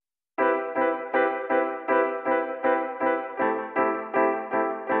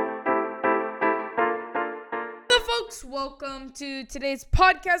folks, welcome to today's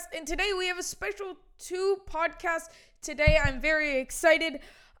podcast, and today we have a special 2 podcast. Today I'm very excited.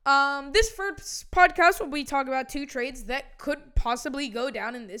 This first podcast will be talking about 2 trades that could possibly go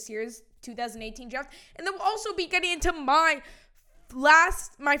down in this year's 2018 draft, and then we'll also be getting into my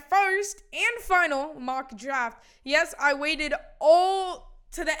first and final mock draft. Yes, I waited all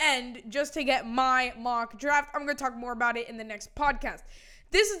to the end just to get my mock draft. I'm going to talk more about it in the next podcast.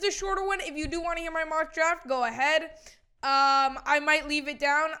 This is the shorter one. If you do want to hear my mock draft, go ahead. I might leave it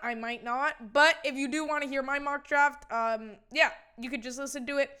down. I might not. But if you do want to hear my mock draft, you could just listen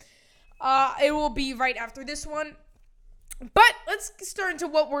to it. It will be right after this one. But let's start into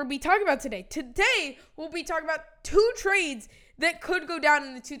what we'll be talking about today. Today, we'll be talking about 2 trades that could go down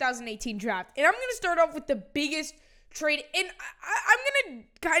in the 2018 draft. And I'm going to start off with the biggest trade. And I'm going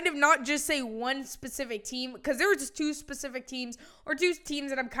to kind of not just say one specific team, because there were just 2 specific teams, or 2 teams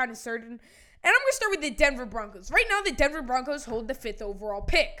that I'm kind of certain. And I'm going to start with the Denver Broncos. Right now, the Denver Broncos hold the 5th overall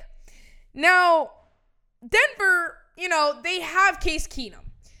pick. Now, Denver, they have Case Keenum.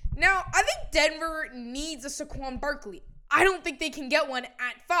 Now, I think Denver needs a Saquon Barkley. I don't think they can get one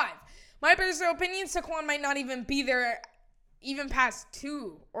at 5. My personal opinion, Saquon might not even be there even past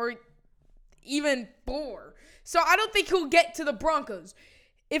 2 or even 4. So I don't think he'll get to the Broncos.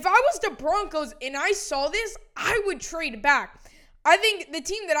 If I was the Broncos and I saw this, I would trade back. I think the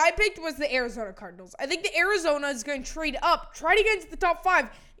team that I picked was the Arizona Cardinals. I think the Arizona is going to trade up, try to get into the top 5,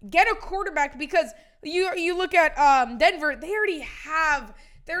 get a quarterback, because you look at Denver, they already have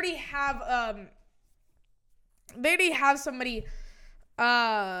somebody.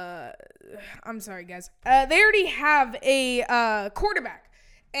 I'm sorry, guys. They already have a quarterback.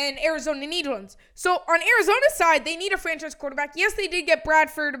 And Arizona need ones. So on Arizona's side, they need a franchise quarterback. Yes, they did get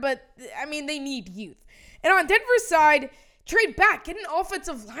Bradford, but they need youth. And on Denver's side, trade back, get an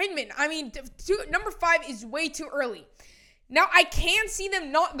offensive lineman. Number 5 is way too early. Now, I can see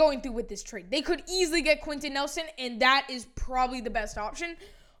them not going through with this trade. They could easily get Quentin Nelson, and that is probably the best option.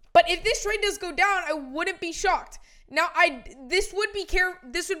 But if this trade does go down, I wouldn't be shocked. Now, this would be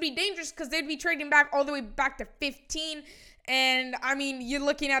dangerous, because they'd be trading back all the way back to 15. And, you're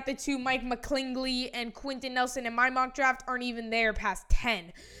looking at the 2, Mike McClingley and Quentin Nelson in my mock draft aren't even there past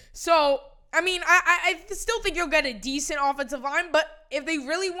 10. So, I still think you'll get a decent offensive line, but if they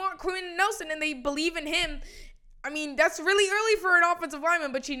really want Quentin Nelson and they believe in him, that's really early for an offensive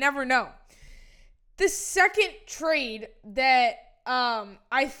lineman, but you never know. The second trade that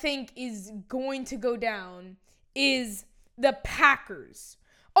I think is going to go down is the Packers.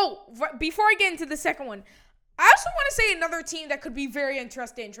 Oh, before I get into the second one, I also want to say another team that could be very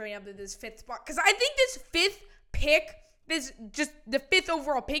interested in trading up to this 5th spot, because I think this 5th pick, the 5th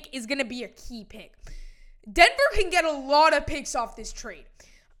overall pick, is going to be a key pick. Denver can get a lot of picks off this trade.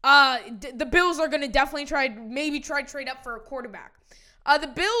 The Bills are going to definitely try trade up for a quarterback. The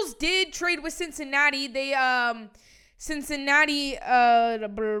Bills did trade with Cincinnati. Cincinnati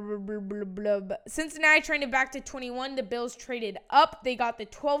traded back to 21. The Bills traded up. They got the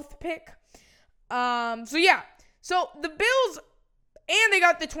 12th pick. So the Bills, and they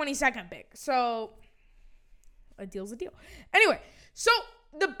got the 22nd pick. So a deal's a deal. Anyway, so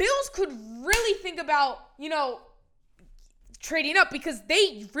the Bills could really think about, trading up, because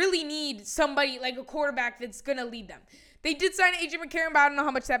they really need somebody like a quarterback that's going to lead them. They did sign AJ McCarron, but I don't know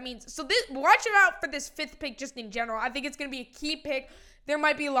how much that means. So watch out for this 5th pick just in general. I think it's going to be a key pick. There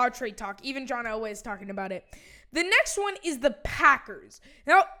might be a lot of trade talk. Even John Elway is talking about it. The next one is the Packers.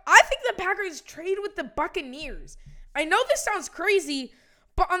 Now, I think the Packers trade with the Buccaneers. I know this sounds crazy,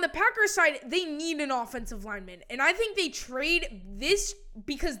 but on the Packers side, they need an offensive lineman. And I think they trade this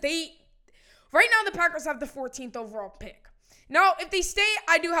because right now the Packers have the 14th overall pick. Now, if they stay,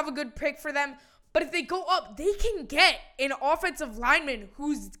 I do have a good pick for them. But if they go up, they can get an offensive lineman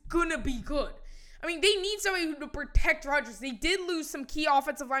who's going to be good. They need somebody to protect Rodgers. They did lose some key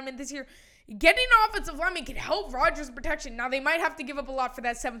offensive linemen this year. Getting an offensive lineman can help Rodgers' protection. Now, they might have to give up a lot for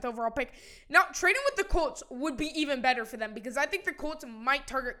that 7th overall pick. Now, trading with the Colts would be even better for them, because I think the Colts might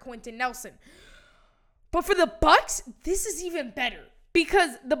target Quentin Nelson. But for the Bucs, this is even better,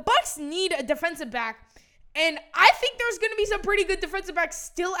 because the Bucs need a defensive back. And I think there's going to be some pretty good defensive backs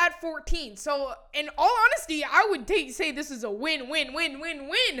still at 14. So, in all honesty, I would say this is a win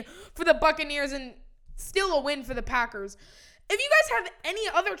for the Buccaneers, and still a win for the Packers. If you guys have any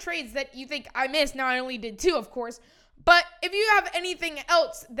other trades that you think I missed, now I only did 2, of course, but if you have anything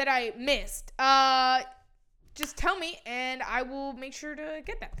else that I missed, just tell me, and I will make sure to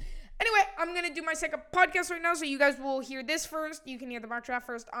get that. Anyway, I'm going to do my second podcast right now, so you guys will hear this first. You can hear the mock draft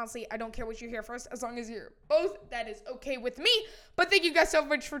first. Honestly, I don't care what you hear first. As long as you hear both, that is okay with me. But thank you guys so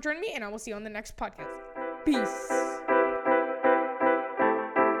much for joining me, and I will see you on the next podcast. Peace.